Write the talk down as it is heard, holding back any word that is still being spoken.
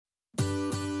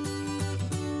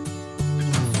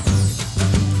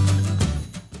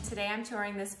I'm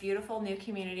touring this beautiful new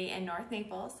community in North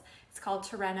Naples. It's called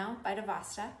Terreno by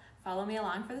DiVosta. Follow me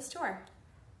along for this tour.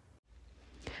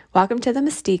 Welcome to the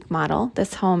Mystique Model.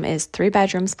 This home is 3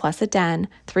 bedrooms plus a den,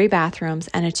 3 bathrooms,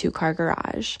 and a 2-car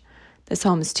garage. This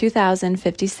home is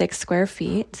 2,056 square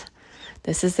feet.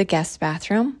 This is the guest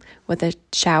bathroom with a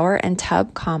shower and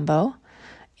tub combo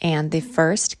and the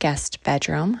first guest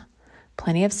bedroom.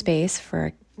 Plenty of space for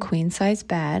a queen-size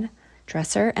bed,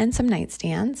 dresser, and some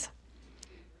nightstands.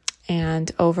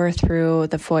 And over through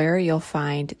the foyer, you'll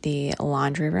find the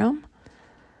laundry room.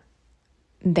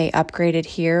 They upgraded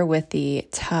here with the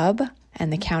tub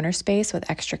and the counter space with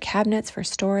extra cabinets for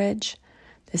storage.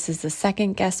 This is the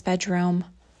second guest bedroom.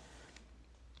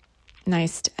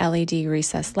 Nice LED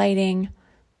recessed lighting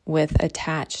with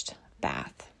attached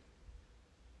bath.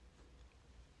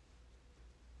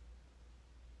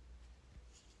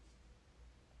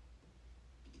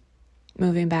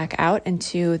 Moving back out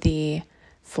into the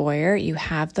foyer, you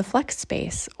have the flex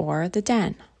space or the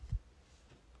den.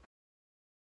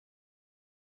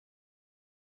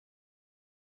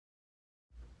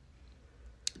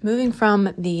 Moving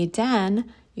from the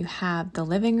den, you have the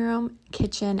living room,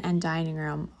 kitchen, and dining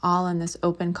room, all in this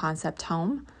open concept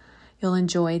home. You'll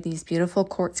enjoy these beautiful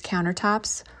quartz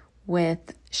countertops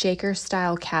with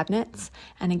shaker-style cabinets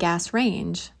and a gas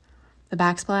range. The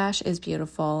backsplash is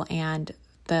beautiful, and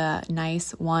the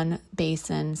nice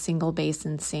single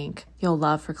basin sink you'll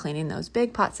love for cleaning those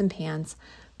big pots and pans,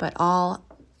 but all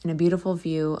in a beautiful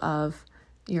view of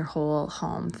your whole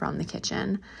home from the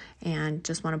kitchen. And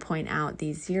just want to point out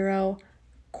these 0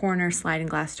 corner sliding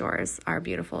glass doors are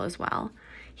beautiful as well.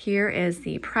 Here is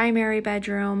the primary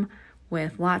bedroom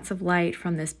with lots of light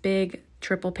from this big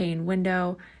triple pane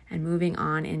window, and moving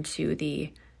on into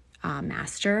the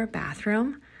master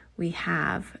bathroom. We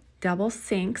have double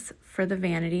sinks for the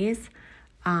vanities,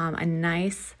 a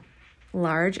nice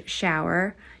large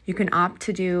shower. You can opt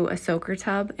to do a soaker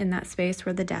tub in that space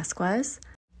where the desk was.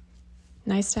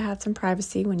 Nice to have some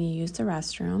privacy when you use the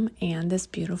restroom, and this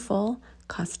beautiful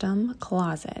custom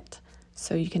closet.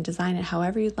 So you can design it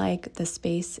however you'd like. The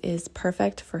space is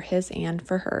perfect for his and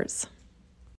for hers.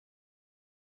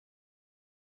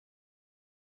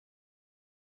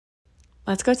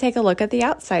 Let's go take a look at the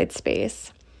outside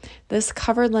space. This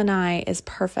covered lanai is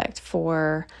perfect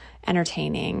for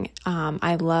entertaining.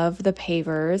 I love the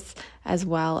pavers as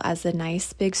well as the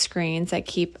nice big screens that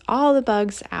keep all the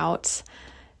bugs out.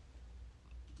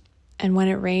 And when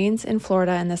it rains in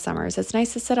Florida in the summers, it's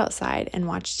nice to sit outside and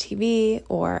watch TV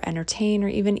or entertain or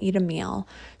even eat a meal.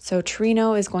 So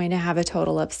Terreno is going to have a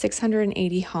total of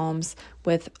 680 homes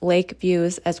with lake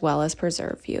views as well as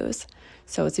preserve views.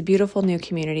 So it's a beautiful new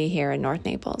community here in North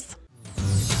Naples.